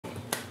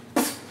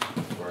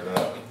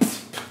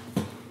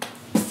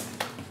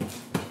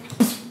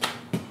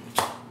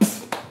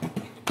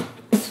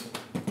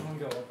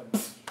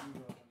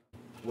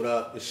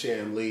It's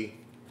Sham Lee,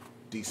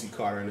 DC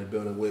Carter in the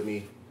building with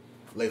me.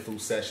 Late Food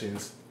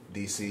Sessions,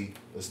 DC.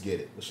 Let's get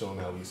it. Let's show them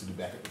how we used to do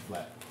back at the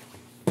flat.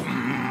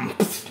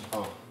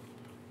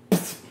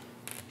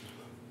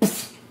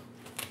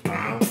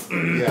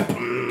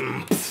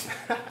 Yeah.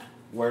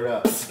 Word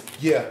up.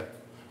 Yeah.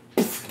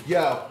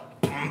 Yo.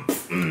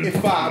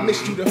 If I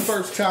missed you the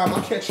first time,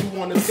 I'll catch you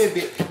on the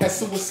pivot. Had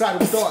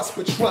suicidal thoughts,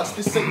 but trust,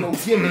 this ain't no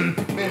gimmick.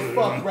 Man,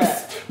 fuck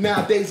rap.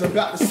 Nowadays, I'm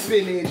about to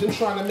spinach. I'm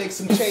trying to make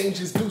some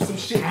changes, do some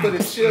shit for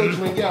the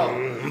children, yo.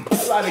 A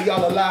lot of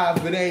y'all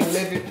alive, but ain't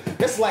living.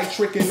 That's like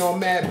tricking on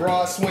Mad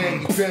Broad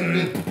Swing, you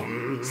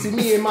pimpin'. See,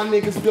 me and my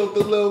niggas built a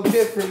little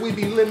different. We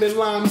be lemon,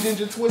 lime,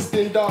 ginger,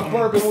 twisting, dark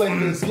bourbon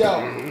liquors, yo.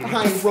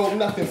 I ain't wrote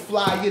nothing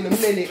fly in a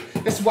minute.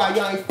 That's why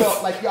y'all ain't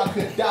felt like y'all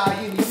could die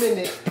any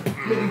minute.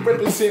 Maybe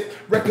represent,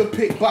 record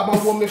picked by my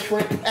woman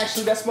friend.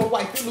 Actually, that's my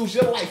wife. You lose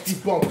your life, you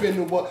bump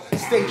into a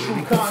stay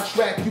true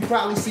contract. You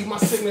probably see my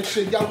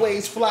signature. Y'all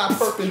ways fly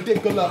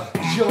perpendicular.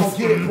 You don't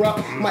get it,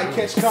 bruh. Might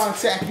catch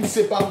contact. You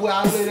sit by where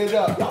I lit it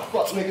up. Y'all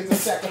fuck niggas and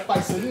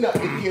sacrificing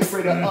nothing to get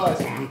rid of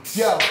us.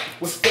 Yo,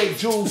 with fake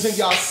jewels in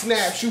y'all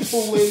snaps, you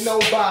fooling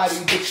nobody,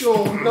 but you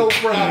don't know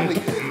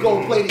probably.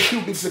 Gold plated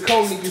cubic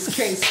zirconias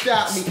can't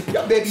stop me.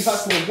 Y'all baby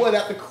hustling wood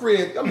at the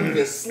crib. Y'all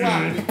moving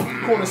sloppy.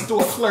 Corner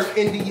store clerk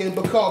Indian,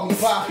 but call me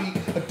Poppy.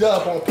 A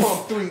dub on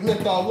pump 3,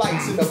 menthol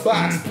lights in the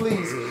box,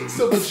 please.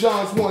 Silver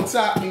Johns one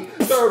top me.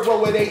 Third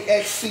row at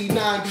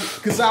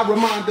 8XC90. Cause I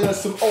remind her of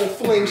some old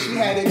fling she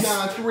had at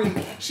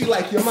 9-3. She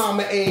like your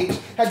mama age.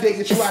 How dare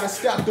you try to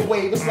stop the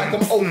wave? It's like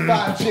I'm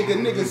 05 jigger.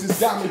 Niggas is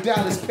Diamond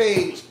Dallas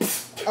Page.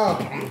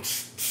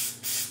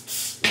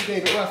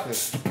 David Ruffin.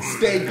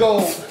 Stay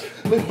gold.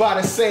 Live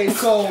by the same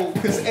code.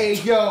 Cause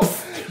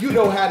ayo, you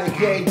know how the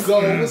game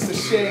go. It's a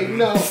shame,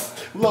 no.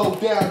 Low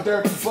down,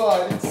 dirty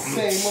bud, it's the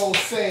same old,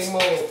 same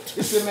old.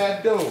 It's a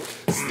Mad Doom.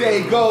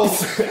 Stay gold,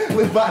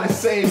 live by the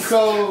same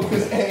code.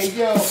 Cause hey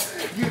yo,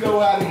 you know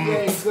how the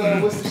game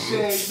go. It's a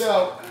shame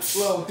though.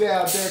 Low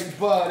down, dirty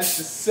bud, it's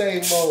the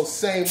same old,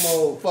 same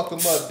old. Fuck them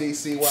up,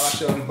 DC, while I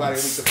show everybody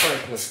Aretha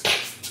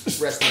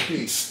Franklin. Rest in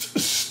peace.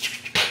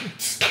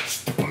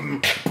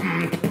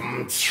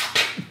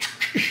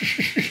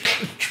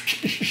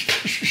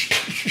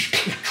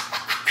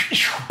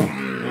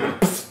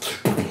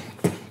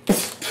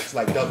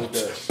 Like double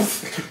dutch.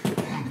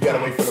 You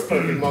gotta wait for the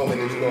perfect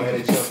moment and you go ahead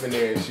and jump in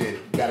there and shit.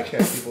 You gotta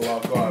catch people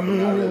off guard, but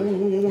not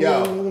really.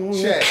 Yo,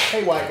 check.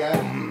 Hey, white guy.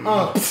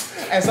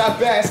 As I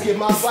bask in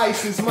my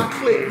vices, my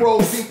clip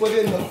rolls deeper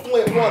than the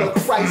Flint water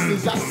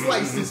crisis. I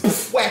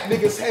slices, whack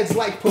niggas' heads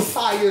like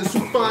papayas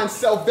who find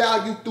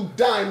self-value through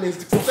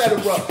diamonds, etc.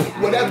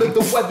 Whatever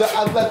the weather,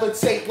 I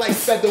levitate like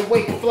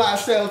featherweight. Fly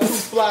sell too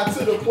fly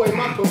to the point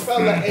my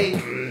propeller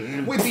ache.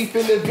 We beef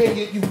in the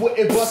vineyard, you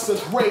wouldn't bust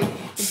a grape.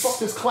 And fuck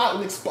this clout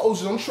and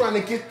exposure, I'm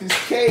trying to get this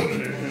cake.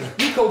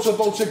 You coach a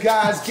vulture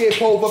guys, get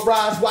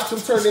pulverized, watch them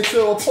turn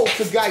into a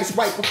poltergeist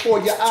right before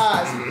your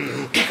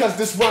eyes. Because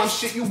this rhyme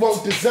shit you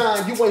won't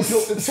design, you ain't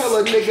built to tell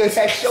a nigga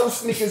that your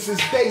sneakers is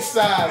day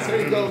size.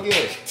 Here you go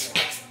again.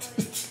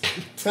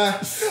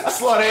 I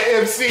slaughter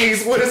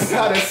MCs with a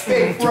side of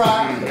steak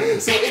fry.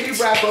 So any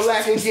rapper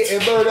lacking getting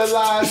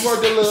murderized,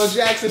 murder Lil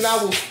Jackson,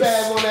 I will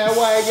spaz on that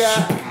white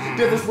guy.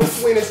 Difference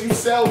between us, you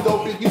sell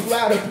dope and you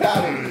loud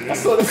about it. I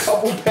sold a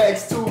couple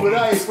bags too, but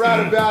I ain't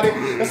proud about it.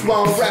 That's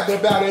why I'm rapping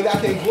about it.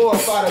 I can't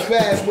glorify the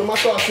past when my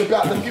thoughts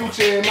about the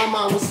future and my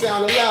mind will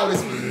sound the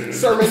loudest.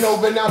 Sermon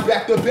over now,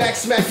 back to back,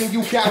 smacking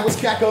you cowards,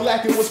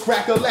 cackalaacking, was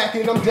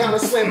crack-a-lacking. I'm down to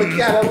slam a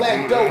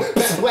Cadillac dough.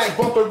 That black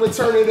bumper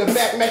returning to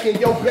Mac, macking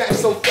your back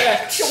so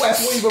fast. Your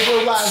ass won't even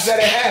realize that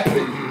it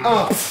happened.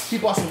 He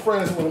bought some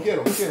friends with him. Get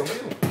him, get him,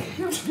 get him.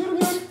 Get him,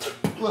 get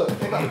him. Look,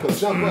 they about to come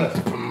jump us.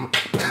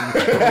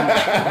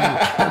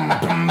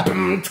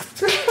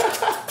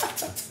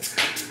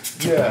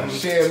 Yeah,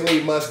 Sham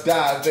Lee Must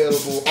Die,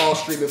 available all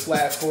streaming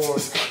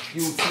platforms,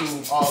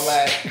 YouTube, all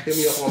that. Hit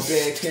me up on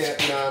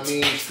Bandcamp, you know what I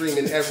mean?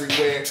 Streaming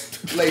everywhere.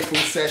 Late Food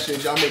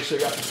Sessions, y'all make sure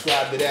y'all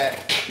subscribe to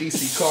that.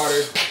 DC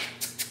Carter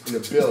in the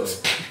building.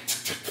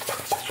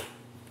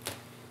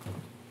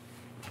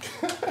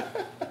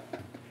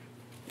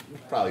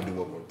 Probably do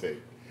one more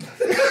take.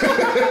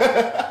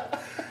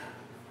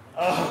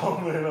 Oh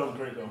man, that was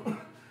great though.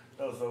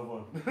 That was so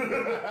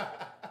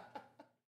fun.